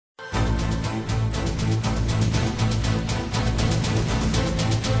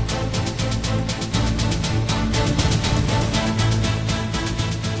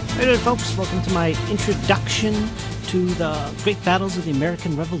there, folks. Welcome to my introduction to the Great Battles of the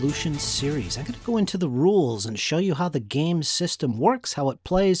American Revolution series. I'm going to go into the rules and show you how the game system works, how it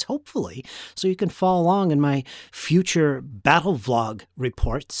plays, hopefully, so you can follow along in my future BattleVlog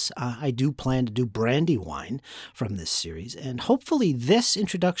reports. I do plan to do Brandywine from this series, and hopefully this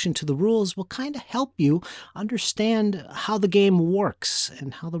introduction to the rules will kind of help you understand how the game works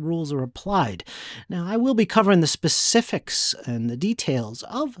and how the rules are applied. Now, I will be covering the specifics and the details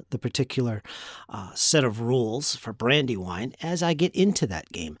of the particular set of rules for Brandywine as I get into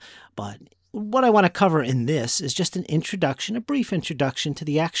that game. But what I want to cover in this is just an introduction, a brief introduction to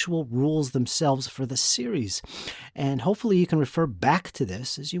the actual rules themselves for the series. And hopefully you can refer back to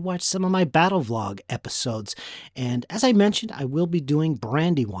this as you watch some of my BattleVlog episodes. And as I mentioned, I will be doing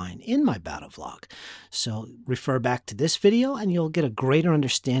Brandywine in my BattleVlog. So refer back to this video and you'll get a greater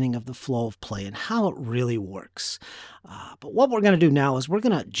understanding of the flow of play and how it really works. But what we're going to do now is we're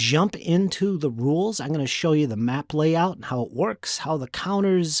going to jump into the rules. I'm going to show you the map layout and how it works, how the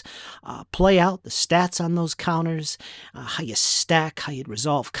counters play out, the stats on those counters, how you stack, how you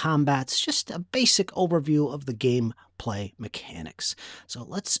resolve combats, just a basic overview of the gameplay mechanics. So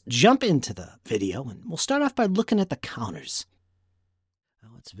let's jump into the video, and we'll start off by looking at the counters. Now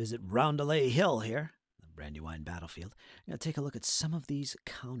let's visit Roundelay Hill here. Brandywine battlefield. Now take a look at some of these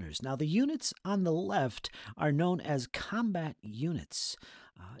counters. Now the units on the left are known as combat units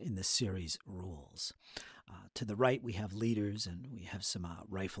in the series rules. To the right we have leaders and we have some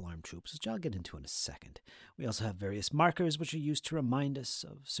rifle armed troops, which I'll get into in a second. We also have various markers which are used to remind us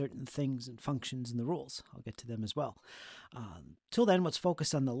of certain things and functions in the rules. I'll get to them as well. Till then, let's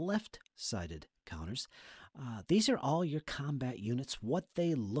focus on the left-sided counters. These are all your combat units, what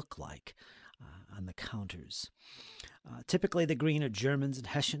they look like on the counters. Typically the green are Germans and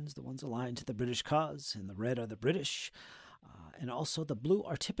Hessians, the ones aligned to the British cause, and the red are the British. And also the blue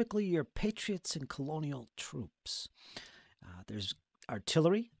are typically your patriots and colonial troops. There's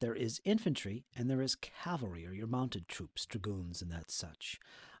artillery, there is infantry, and there is cavalry, or your mounted troops, dragoons and that such.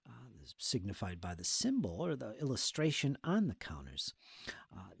 Signified by the symbol or the illustration on the counters.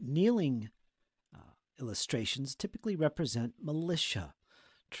 Kneeling illustrations typically represent militia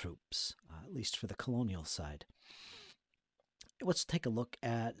troops, at least for the colonial side. Let's take a look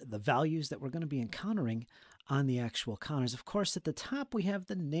at the values that we're going to be encountering on the actual counters. Of course, at the top we have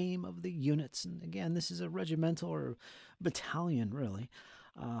the name of the units, and again, this is a regimental or battalion, really,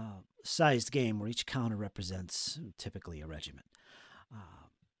 sized game where each counter represents typically a regiment.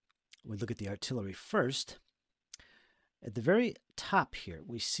 We look at the artillery first. At the very top here,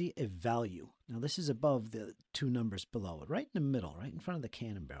 we see a value. Now, this is above the two numbers below it, right in the middle, right in front of the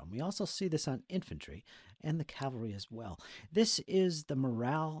cannon barrel. And we also see this on infantry and the cavalry as well. This is the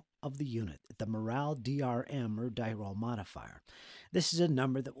morale of the unit, the morale DRM, or die roll modifier. This is a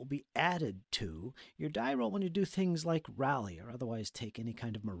number that will be added to your die roll when you do things like rally or otherwise take any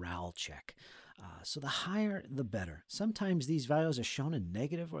kind of morale check. So the higher, the better. Sometimes these values are shown in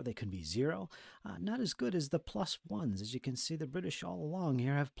negative or they can be zero. Not as good as the +1s. As you can see, the British all along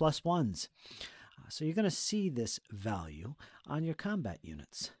here have +1s. So you're going to see this value on your combat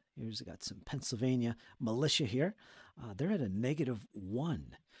units. Here's got some Pennsylvania militia here. They're at a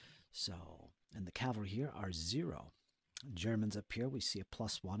 -1. So, and the cavalry here are 0. Germans up here, we see a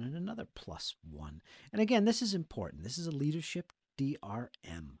 +1 and another +1. And again, this is important. This is a leadership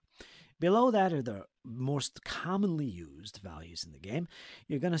DRM. Below that are the most commonly used values in the game.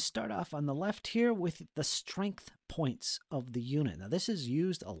 You're going to start off on the left here with the strength points of the unit. Now, this is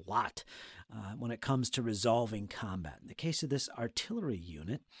used a lot when it comes to resolving combat. In the case of this artillery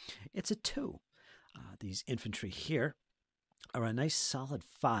unit, it's a 2. These infantry here are a nice solid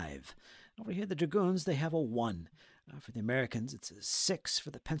 5. Over here, the dragoons, they have a 1. For the Americans, it's a 6 for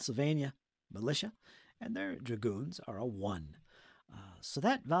the Pennsylvania militia, and their dragoons are a 1. So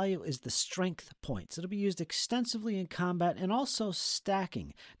that value is the strength points. It'll be used extensively in combat and also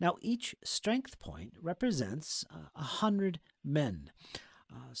stacking. Now, each strength point represents 100 men.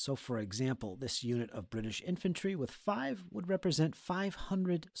 So, for example, this unit of British infantry with 5 would represent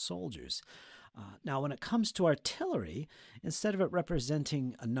 500 soldiers. Now, when it comes to artillery, instead of it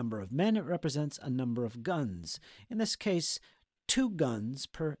representing a number of men, it represents a number of guns. In this case, 2 guns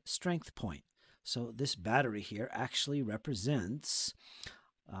per strength point. So this battery here actually represents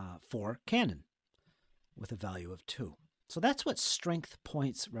 4 cannon with a value of 2. So that's what strength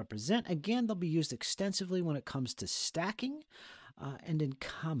points represent. Again, they'll be used extensively when it comes to stacking and in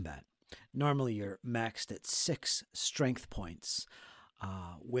combat. Normally you're maxed at 6 strength points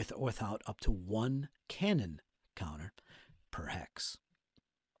with or without up to 1 cannon counter per hex.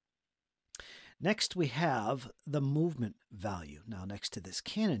 Next, we have the movement value. Now, next to this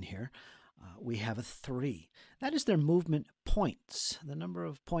cannon here, we have a 3. That is their movement points, the number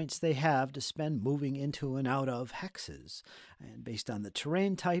of points they have to spend moving into and out of hexes. And based on the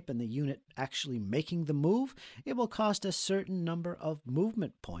terrain type and the unit actually making the move, it will cost a certain number of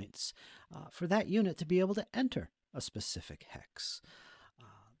movement points for that unit to be able to enter a specific hex.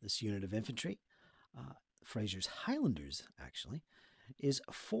 This unit of infantry, Fraser's Highlanders actually, is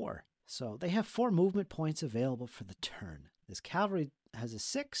 4. So they have 4 movement points available for the turn. This cavalry has a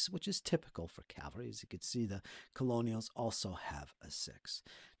 6, which is typical for cavalry. As you can see, the colonials also have a 6.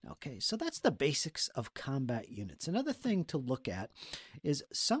 Okay, so that's the basics of combat units. Another thing to look at is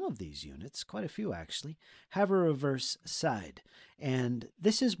some of these units, quite a few actually, have a reverse side. And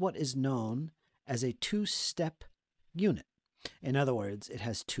this is what is known as a 2-step unit. In other words, it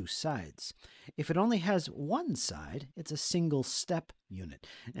has 2 sides. If it only has one side, it's a single step unit.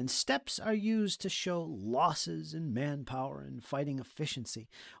 And steps are used to show losses in manpower and fighting efficiency.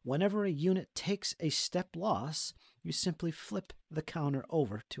 Whenever a unit takes a step loss, you simply flip the counter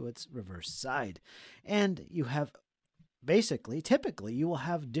over to its reverse side. And you have typically, you will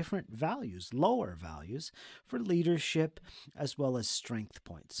have different values, lower values, for leadership as well as strength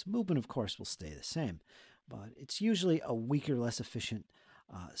points. Movement, of course, will stay the same, but it's usually a weaker, less efficient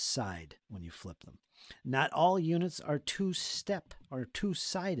side when you flip them. Not all units are 2-step or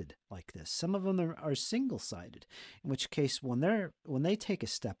 2-sided like this. Some of them are single-sided, in which case when they take a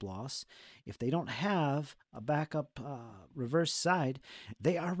step loss, if they don't have a backup reverse side,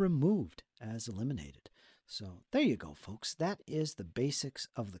 they are removed as eliminated. So there you go, folks. That is the basics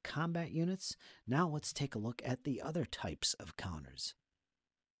of the combat units. Now let's take a look at the other types of counters.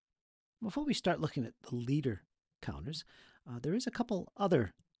 Before we start looking at the leader counters, there is a couple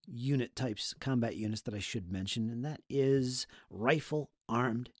other unit types, combat units that I should mention, and that is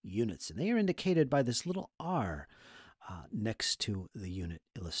rifle-armed units. And they are indicated by this little R next to the unit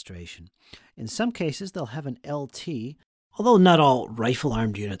illustration. In some cases, they'll have an LT, although not all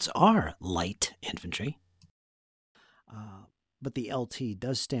rifle-armed units are light infantry. But the LT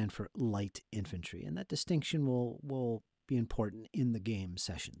does stand for light infantry, and that distinction will be important in the game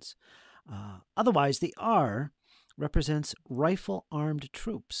sessions. Otherwise, the R represents rifle-armed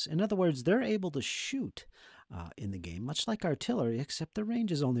troops. In other words, they're able to shoot in the game, much like artillery, except the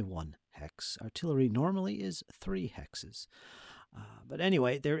range is only 1 hex. Artillery normally is 3 hexes. But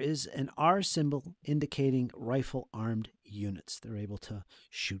anyway, there is an R symbol indicating rifle-armed units. They're able to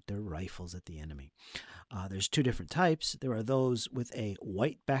shoot their rifles at the enemy. There's 2 different types. There are those with a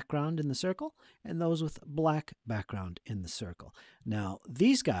white background in the circle and those with black background in the circle. Now,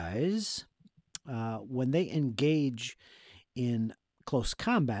 these guys, when they engage in close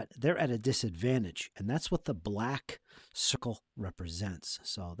combat, they're at a disadvantage, and that's what the black circle represents.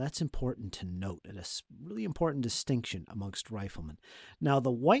 So that's important to note, and a really important distinction amongst riflemen. Now,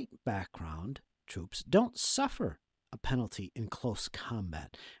 the white background troops don't suffer a penalty in close combat.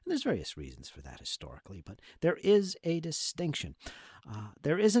 And there's various reasons for that historically, but there is a distinction.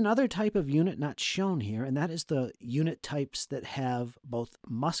 There is another type of unit not shown here, and that is the unit types that have both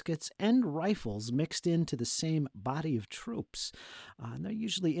muskets and rifles mixed into the same body of troops. And they're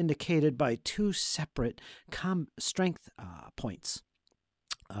usually indicated by 2 separate strength points,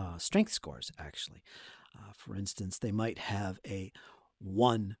 strength scores, actually. For instance, they might have a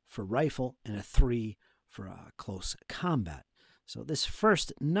 1 for rifle and a 3 for close combat. So this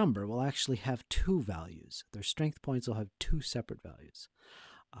first number will actually have 2 values. Their strength points will have 2 separate values.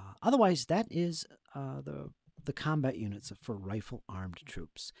 Otherwise, that is the combat units for rifle-armed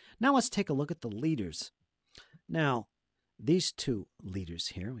troops. Now let's take a look at the leaders. Now, these 2 leaders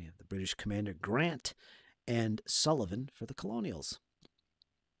here, we have the British commander Grant and Sullivan for the colonials.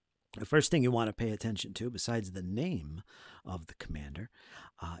 The first thing you want to pay attention to, besides the name of the commander,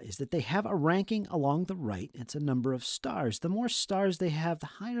 is that they have a ranking along the right. It's a number of stars. The more stars they have, the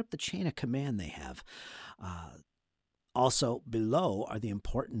higher up the chain of command they have. Also below are the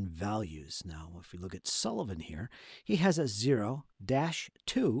important values. Now, if we look at Sullivan here, he has a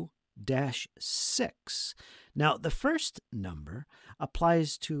 0-2-6. Now, the first number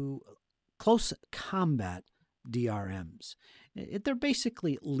applies to close combat DRMs. They're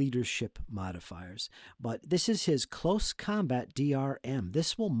basically leadership modifiers, but this is his close combat DRM.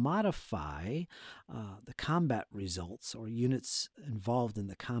 This will modify the combat results or units involved in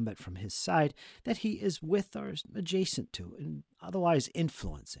the combat from his side that he is with or adjacent to, and otherwise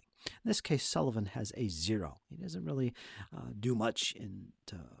influencing. In this case, Sullivan has a 0. He doesn't really do much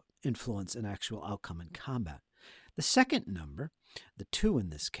to influence an actual outcome in combat. The second number, the 2 in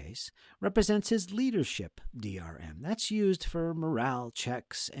this case, represents his leadership DRM. That's used for morale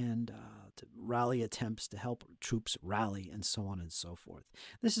checks and to rally attempts to help troops rally and so on and so forth.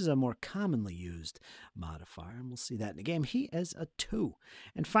 This is a more commonly used modifier, and we'll see that in the game. He is a 2.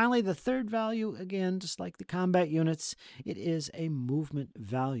 And finally, the third value, again, just like the combat units, it is a movement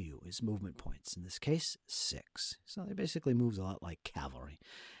value, is movement points. In this case, 6. So it basically moves a lot like cavalry.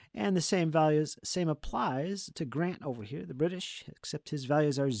 And the same applies to Grant over here, the British, except his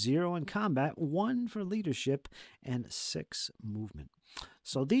values are 0 in combat, 1 for leadership, and 6 movement.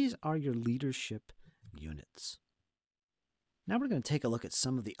 So these are your leadership units. Now we're going to take a look at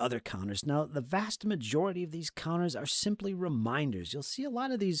some of the other counters. Now, the vast majority of these counters are simply reminders. You'll see a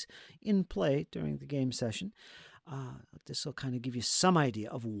lot of these in play during the game session. This will kind of give you some idea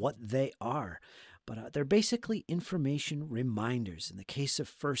of what they are. But they're basically information reminders. In the case of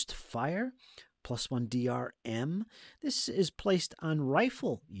first fire, +1 DRM, this is placed on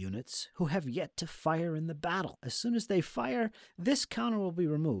rifle units who have yet to fire in the battle. As soon as they fire, this counter will be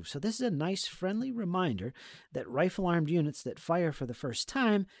removed. So this is a nice friendly reminder that rifle-armed units that fire for the first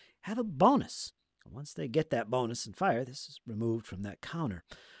time have a bonus. Once they get that bonus and fire, this is removed from that counter.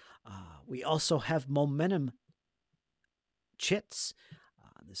 We also have momentum chits.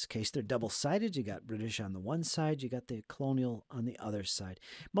 In this case, they're double-sided. You got British on the one side, you got the colonial on the other side.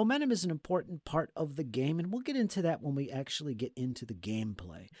 Momentum is an important part of the game, and we'll get into that when we actually get into the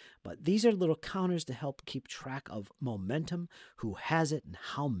gameplay. But these are little counters to help keep track of momentum, who has it, and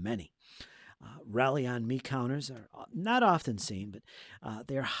how many. Rally on me counters are not often seen, but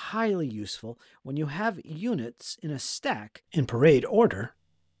they are highly useful when you have units in a stack in parade order,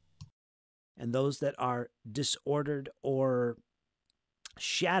 and those that are disordered or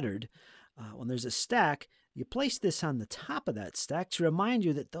shattered. When there's a stack, you place this on the top of that stack to remind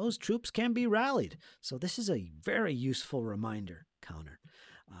you that those troops can be rallied. So this is a very useful reminder counter.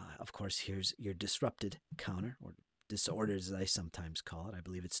 Of course, here's your disrupted counter, or disordered as I sometimes call it. I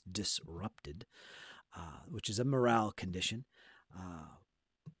believe it's disrupted, which is a morale condition.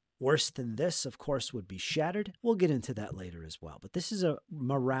 Worse than this, of course, would be shattered. We'll get into that later as well. But this is a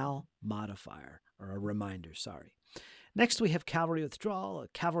morale modifier, or a reminder, sorry. Next, we have cavalry withdrawal, a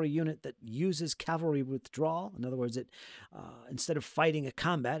cavalry unit that uses cavalry withdrawal. In other words, it instead of fighting a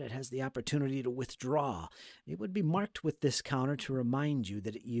combat, it has the opportunity to withdraw. It would be marked with this counter to remind you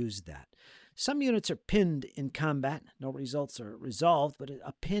that it used that. Some units are pinned in combat. No results are resolved, but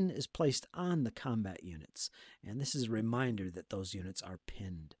a pin is placed on the combat units. And this is a reminder that those units are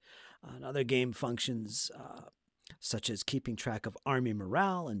pinned. Other game functions, such as keeping track of army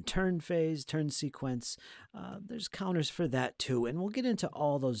morale and turn phase, turn sequence. There's counters for that too, and we'll get into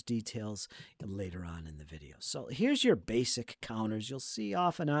all those details later on in the video. So here's your basic counters. You'll see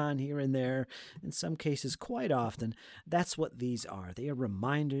off and on here and there, in some cases quite often. That's what these are. They are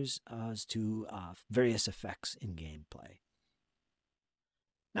reminders as to various effects in gameplay.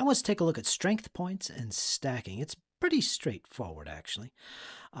 Now let's take a look at strength points and stacking. It's pretty straightforward, actually.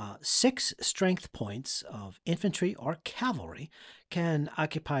 6 strength points of infantry or cavalry can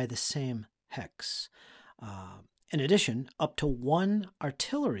occupy the same hex. In addition, up to 1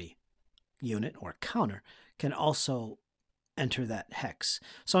 artillery unit or counter can also enter that hex.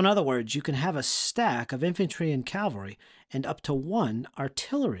 So in other words, you can have a stack of infantry and cavalry and up to 1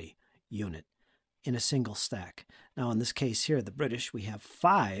 artillery unit in a single stack. Now in this case here, the British, we have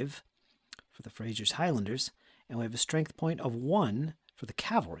 5 for the Fraser's Highlanders, and we have a strength point of 1 for the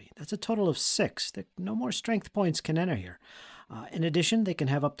cavalry. That's a total of 6. No more strength points can enter here. In addition, they can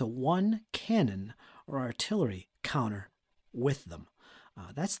have up to 1 cannon or artillery counter with them.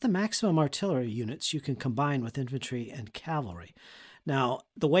 That's the maximum artillery units you can combine with infantry and cavalry. Now,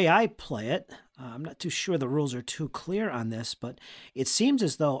 the way I play it, I'm not too sure the rules are too clear on this, but it seems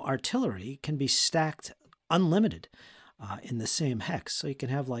as though artillery can be stacked unlimited in the same hex. So you can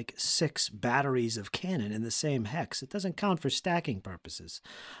have like 6 batteries of cannon in the same hex. It doesn't count for stacking purposes.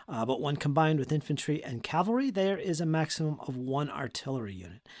 But when combined with infantry and cavalry, there is a maximum of 1 artillery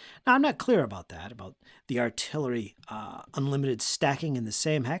unit. Now, I'm not clear about that, about the artillery unlimited stacking in the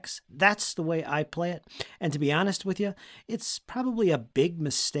same hex. That's the way I play it. And to be honest with you, it's probably a big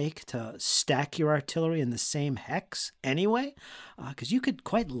mistake to stack your artillery in the same hex anyway, because you could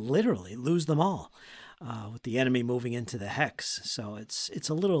quite literally lose them all. With the enemy moving into the hex. So it's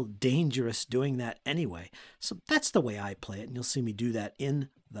a little dangerous doing that anyway. So that's the way I play it, and you'll see me do that in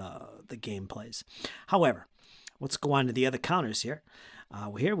the gameplays. However, let's go on to the other counters here.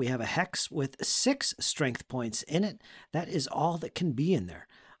 Here we have a hex with 6 strength points in it. That is all that can be in there.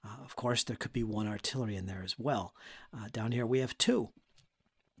 Of course, there could be 1 artillery in there as well. Down here we have 2.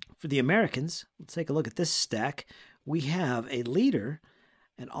 For the Americans, let's take a look at this stack. We have a leader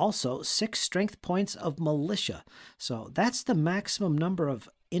and also 6 strength points of militia. So that's the maximum number of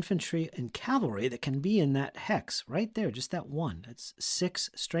infantry and cavalry that can be in that hex right there, just that one. That's 6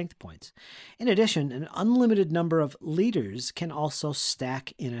 strength points. In addition, an unlimited number of leaders can also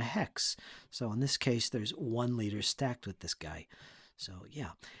stack in a hex. So in this case, there's 1 leader stacked with this guy. So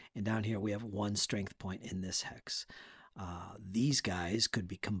yeah, and down here we have 1 strength point in this hex. These guys could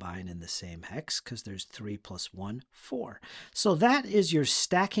be combined in the same hex because there's 3 plus 1, 4. So that is your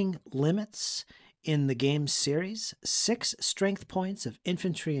stacking limits in the game series. 6 strength points of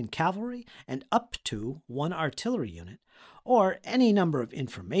infantry and cavalry and up to 1 artillery unit, or any number of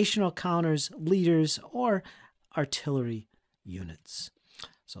informational counters, leaders, or artillery units.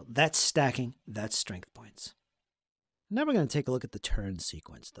 So that's stacking, that's strength points. Now we're going to take a look at the turn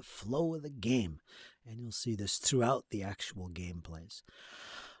sequence, the flow of the game, and you'll see this throughout the actual gameplays.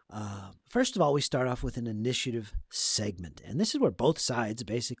 First of all, we start off with an initiative segment, and this is where both sides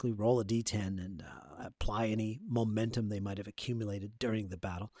basically roll a d10 and apply any momentum they might have accumulated during the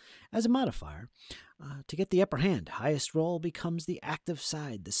battle as a modifier to get the upper hand. Highest roll becomes the active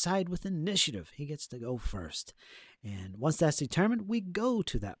side, the side with initiative. He gets to go first. And once that's determined, we go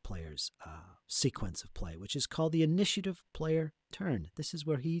to that player's sequence of play, which is called the initiative player turn. This is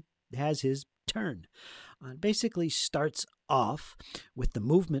where he has his turn. It basically starts off with the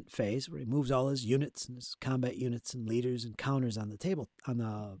movement phase, where he moves all his units and his combat units and leaders and counters on the table, on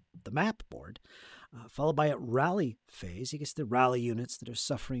the map board, followed by a rally phase. He gets the rally units that are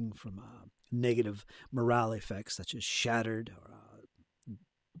suffering from negative morale effects, such as shattered or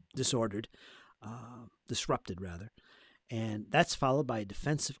disrupted rather. And that's followed by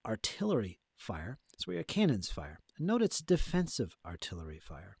defensive artillery fire. That's where your cannons fire. And note it's defensive artillery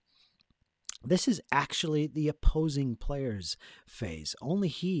fire. This is actually the opposing player's phase. Only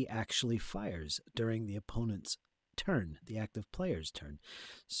he actually fires during the opponent's turn, the active player's turn.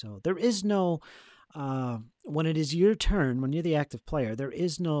 So there is no, when it is your turn, when you're the active player, there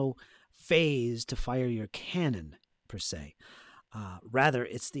is no phase to fire your cannon, per se. Rather,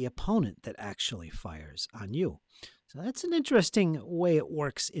 it's the opponent that actually fires on you. So that's an interesting way it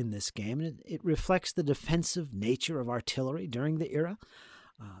works in this game. It reflects the defensive nature of artillery during the era.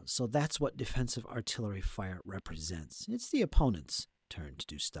 So that's what defensive artillery fire represents. It's the opponent's turn to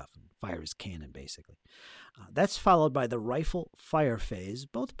do stuff and fire his cannon, basically. That's followed by the rifle fire phase.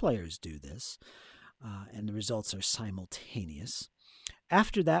 Both players do this, and the results are simultaneous.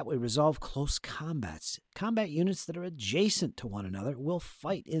 After that, we resolve close combats. Combat units that are adjacent to one another will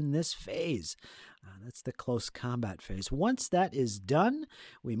fight in this phase. That's the close combat phase. Once that is done,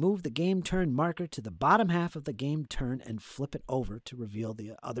 we move the game turn marker to the bottom half of the game turn and flip it over to reveal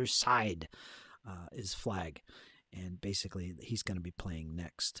the other side is flag. And basically, he's going to be playing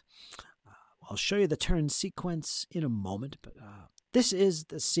next. I'll show you the turn sequence in a moment, but this is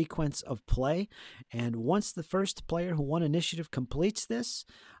the sequence of play, and once the first player who won initiative completes this,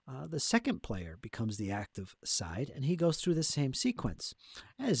 the second player becomes the active side, and he goes through the same sequence.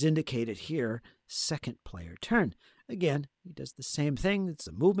 As indicated here, second player turn. Again, he does the same thing. It's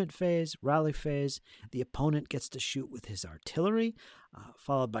a movement phase, rally phase. The opponent gets to shoot with his artillery,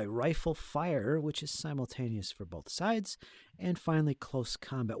 followed by rifle fire, which is simultaneous for both sides, and finally close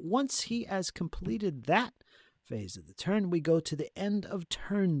combat. Once he has completed that phase of the turn, we go to the end of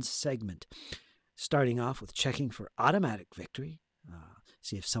turns segment, starting off with checking for automatic victory.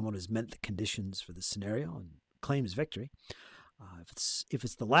 See if someone has met the conditions for the scenario and claims victory. If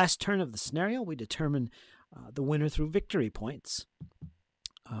it's the last turn of the scenario, we determine the winner through victory points.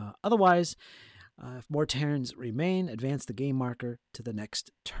 Otherwise, if more turns remain, advance the game marker to the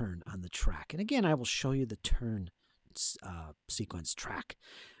next turn on the track. And again, I will show you the turn sequence track.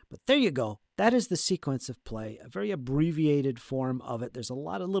 But there you go. That is the sequence of play, a very abbreviated form of it. There's a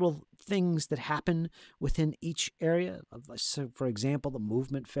lot of little things that happen within each area. So for example, the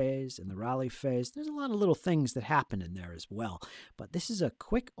movement phase and the rally phase. There's a lot of little things that happen in there as well. But this is a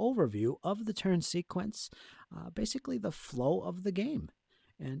quick overview of the turn sequence, basically the flow of the game.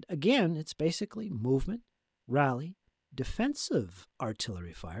 And again, it's basically movement, rally, defensive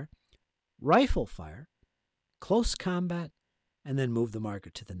artillery fire, rifle fire, close combat, and then move the marker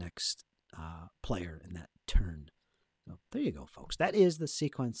to the next player in that turn. So there you go, folks. That is the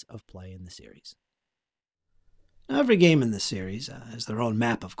sequence of play in the series. Now, every game in the series has their own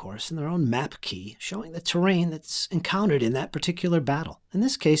map, of course, and their own map key showing the terrain that's encountered in that particular battle. In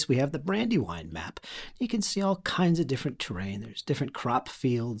this case, we have the Brandywine map. You can see all kinds of different terrain. There's different crop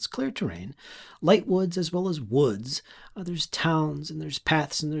fields, clear terrain, light woods as well as woods. There's towns, and there's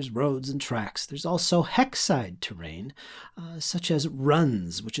paths, and there's roads and tracks. There's also hexside terrain, such as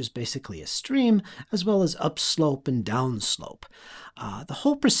runs, which is basically a stream, as well as upslope and downslope. The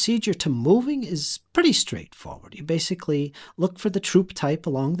whole procedure to moving is pretty straightforward. You basically look for the troop type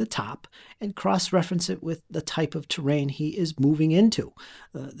along the top and cross-reference it with the type of terrain he is moving into,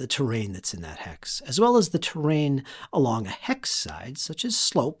 the terrain that's in that hex, as well as the terrain along a hex side, such as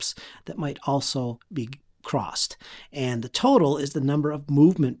slopes, that might also be crossed. And the total is the number of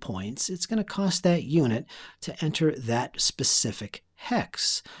movement points it's going to cost that unit to enter that specific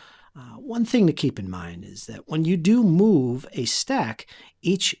hex. One thing to keep in mind is that when you do move a stack,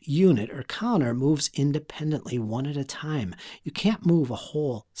 each unit or counter moves independently one at a time. You can't move a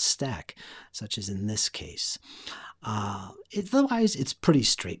whole stack, such as in this case. Otherwise, it's pretty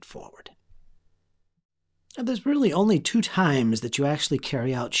straightforward. Now, there's really only 2 times that you actually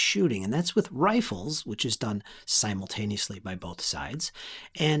carry out shooting, and that's with rifles, which is done simultaneously by both sides,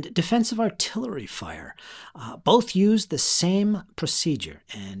 and defensive artillery fire. Both use the same procedure,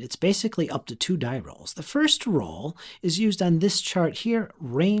 and it's basically up to 2 die rolls. The first roll is used on this chart here,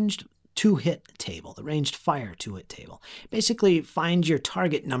 ranged 2-hit table, the ranged fire 2-hit table. Basically, find your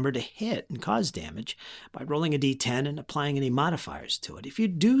target number to hit and cause damage by rolling a d10 and applying any modifiers to it. If you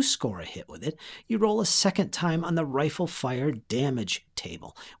do score a hit with it, you roll a second time on the rifle fire damage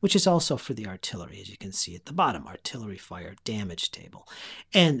table, which is also for the artillery, as you can see at the bottom, artillery fire damage table.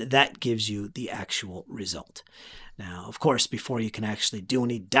 And that gives you the actual result. Now, of course, before you can actually do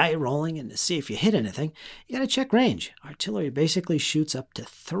any die rolling and to see if you hit anything, you got to check range. Artillery basically shoots up to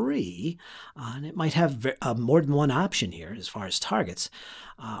 3, and it might have more than one option here as far as targets.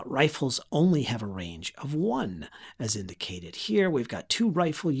 Rifles only have a range of 1, as indicated here. We've got 2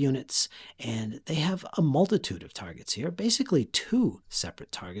 rifle units, and they have a multitude of targets here, basically 2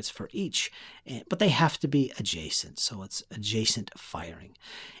 separate targets for each, but they have to be adjacent, so it's adjacent firing.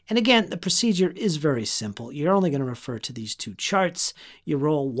 And again, the procedure is very simple. You're only going to refer to these 2 charts. You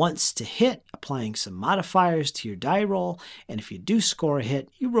roll once to hit, applying some modifiers to your die roll, and if you do score a hit,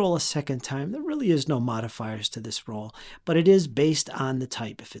 you roll a second time. There really is no modifiers to this roll, but it is based on the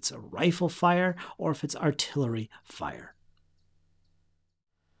type, if it's a rifle fire or if it's artillery fire.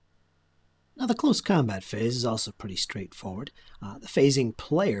 Now, the close combat phase is also pretty straightforward. The phasing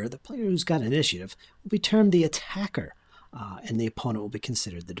player, the player who's got initiative, will be termed the attacker, and the opponent will be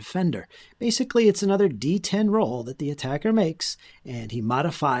considered the defender. Basically, it's another d10 roll that the attacker makes, and he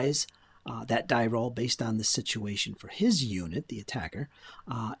modifies that die roll based on the situation for his unit, the attacker,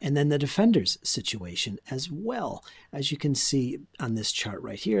 and then the defender's situation as well. As you can see on this chart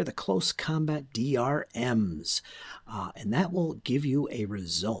right here, the close combat DRMs, and that will give you a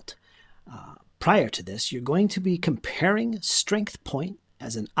result. Prior to this, you're going to be comparing strength point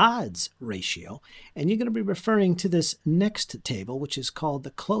as an odds ratio, and you're going to be referring to this next table, which is called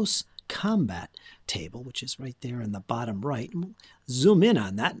the close combat table, which is right there in the bottom right. And we'll zoom in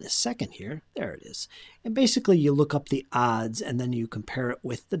on that in a second here. There it is. And basically you look up the odds and then you compare it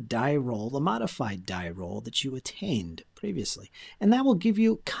with the die roll, the modified die roll that you attained previously. And that will give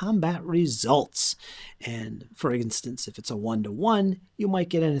you combat results. And for instance, if it's a 1-to-1, you might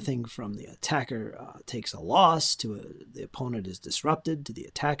get anything from the attacker takes a loss to the opponent is disrupted to the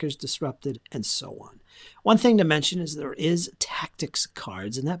attacker's disrupted, and so on. One thing to mention is there is tactics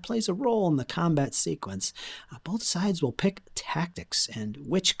cards, and that plays a role in the combat sequence. Both sides will pick tactics, and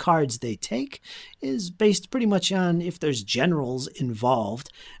which cards they take is based pretty much on if there's generals involved.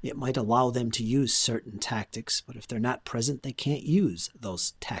 It might allow them to use certain tactics, but if they're not present, they can't use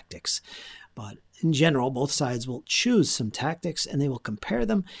those tactics. But in general, both sides will choose some tactics and they will compare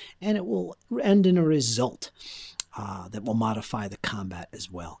them, and it will end in a result that will modify the combat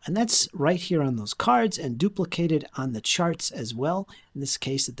as well. And that's right here on those cards and duplicated on the charts as well. In this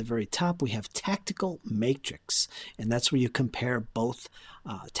case, at the very top, we have Tactical Matrix, and that's where you compare both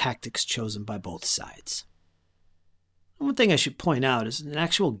tactics chosen by both sides. One thing I should point out is in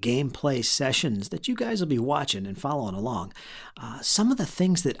actual gameplay sessions that you guys will be watching and following along, some of the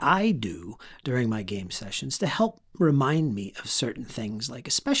things that I do during my game sessions to help remind me of certain things, like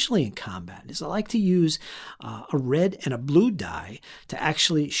especially in combat, is I like to use a red and a blue die to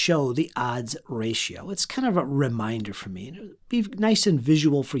actually show the odds ratio. It's kind of a reminder for me. And be nice and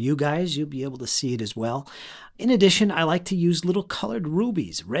visual for you guys. You'll be able to see it as well. In addition, I like to use little colored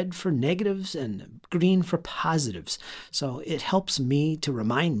rubies, red for negatives and green for positives. So it helps me to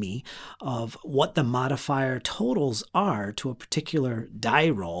remind me of what the modifier totals are to a particular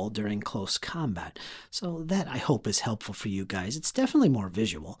die roll during close combat. So that, I hope, is helpful for you guys. It's definitely more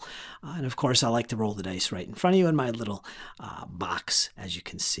visual. And of course, I like to roll the dice right in front of you in my little box, as you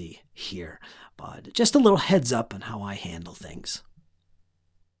can see here. But just a little heads up on how I handle things.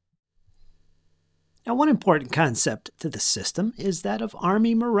 Now, one important concept to the system is that of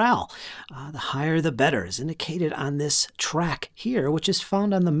Army morale. The higher the better is indicated on this track here, which is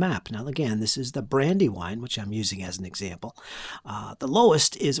found on the map. Now, again, this is the Brandywine, which I'm using as an example. The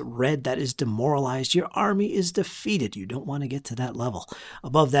lowest is red, that is demoralized. Your army is defeated. You don't want to get to that level.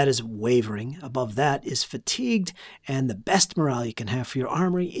 Above that is wavering. Above that is fatigued. And the best morale you can have for your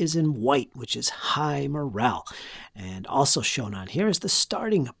army is in white, which is high morale. And also shown on here is the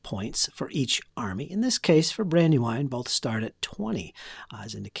starting points for each army. In this case, for Brandywine, both start at 20,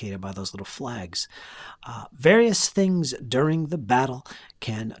 as indicated by those little flags. Various things during the battle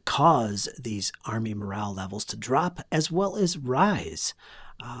can cause these army morale levels to drop as well as rise.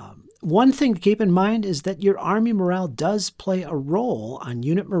 One thing to keep in mind is that your army morale does play a role on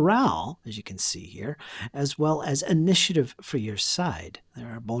unit morale, as you can see here, as well as initiative for your side. There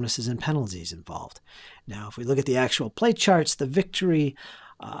are bonuses and penalties involved. Now, if we look at the actual play charts, the victory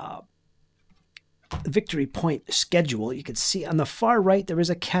point schedule, you can see on the far right there is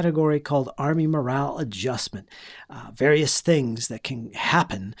a category called Army Morale Adjustment. Various things that can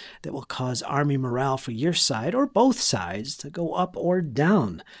happen that will cause Army morale for your side or both sides to go up or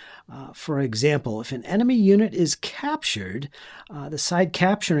down. For example, if an enemy unit is captured, the side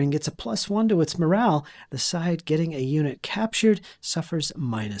capturing gets a +1 to its morale. The side getting a unit captured suffers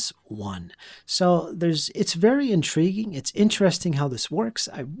 -1. So it's very intriguing. It's interesting how this works.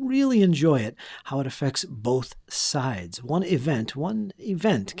 I really enjoy it, how it affects both sides. One event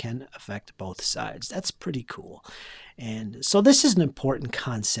can affect both sides. That's pretty cool. And so this is an important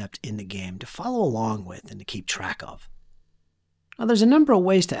concept in the game to follow along with and to keep track of. Now, there's a number of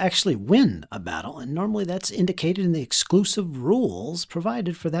ways to actually win a battle, and normally that's indicated in the exclusive rules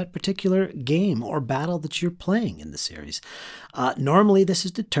provided for that particular game or battle that you're playing in the series. Normally, this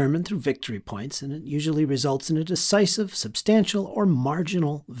is determined through victory points, and it usually results in a decisive, substantial, or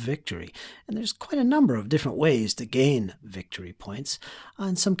marginal victory. And there's quite a number of different ways to gain victory points.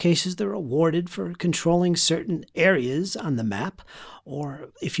 In some cases, they're awarded for controlling certain areas on the map,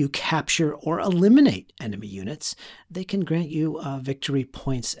 or if you capture or eliminate enemy units, they can grant you victory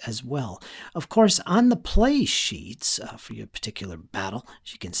points as well. Of course, on the play sheets for your particular battle,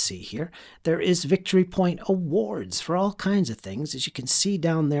 as you can see here, there is victory point awards for all kinds of things. As you can see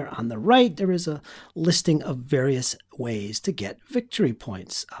down there on the right, there is a listing of various ways to get victory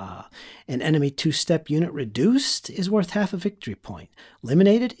points. An enemy 2-step unit reduced is worth half a victory point.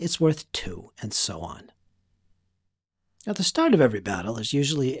 Eliminated, it's worth 2, and so on. At the start of every battle, there's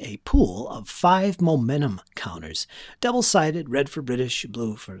usually a pool of 5 momentum counters, double-sided, red for British,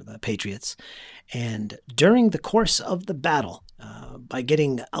 blue for the Patriots. And during the course of the battle, by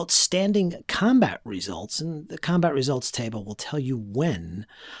getting outstanding combat results, and the combat results table will tell you when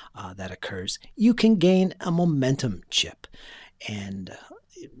that occurs, you can gain a momentum chip. And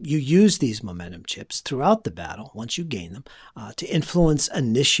you use these momentum chips throughout the battle, once you gain them, to influence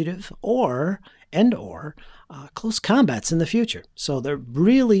initiative or close combats in the future. So they're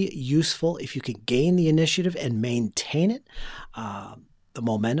really useful if you can gain the initiative and maintain it, the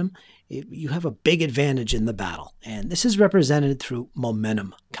momentum. You have a big advantage in the battle, and this is represented through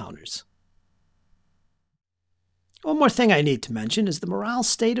momentum counters. One more thing I need to mention is the morale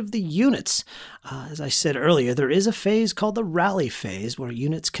state of the units. As I said earlier, there is a phase called the rally phase where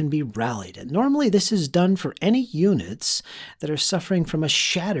units can be rallied. And normally this is done for any units that are suffering from a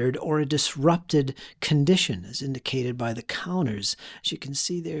shattered or a disrupted condition, as indicated by the counters. As you can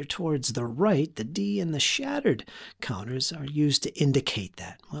see there towards the right, the D and the shattered counters are used to indicate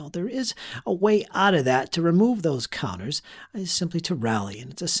that. Well, there is a way out of that to remove those counters, is simply to rally,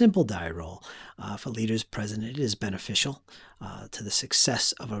 and it's a simple die roll. For leaders present, it is beneficial to the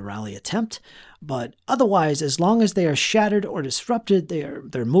success of a rally attempt. But otherwise, as long as they are shattered or disrupted,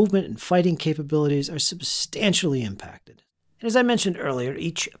 their movement and fighting capabilities are substantially impacted. And as I mentioned earlier,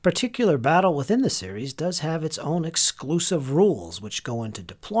 each particular battle within the series does have its own exclusive rules, which go into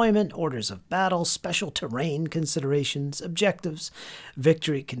deployment, orders of battle, special terrain considerations, objectives,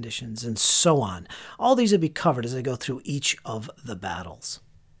 victory conditions, and so on. All these will be covered as I go through each of the battles.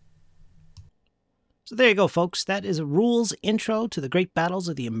 So there you go, folks. That is a rules intro to the Great Battles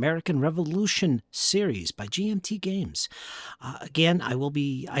of the American Revolution series by GMT Games. Again, I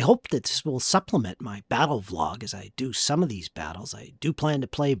hope that this will supplement my battle vlog as I do some of these battles. I do plan to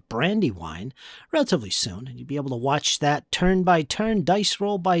play Brandywine relatively soon, and you'll be able to watch that turn by turn, dice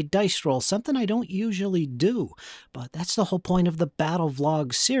roll by dice roll, something I don't usually do. But that's the whole point of the battle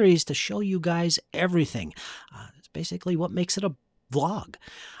vlog series, to show you guys everything. It's basically what makes it a vlog.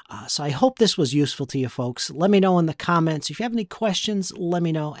 So I hope this was useful to you folks. Let me know in the comments. If you have any questions, let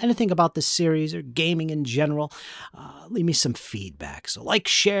me know. Anything about this series or gaming in general, leave me some feedback. So like,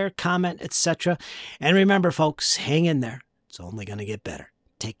 share, comment, etc. And remember folks, hang in there. It's only going to get better.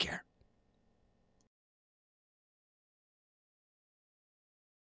 Take care.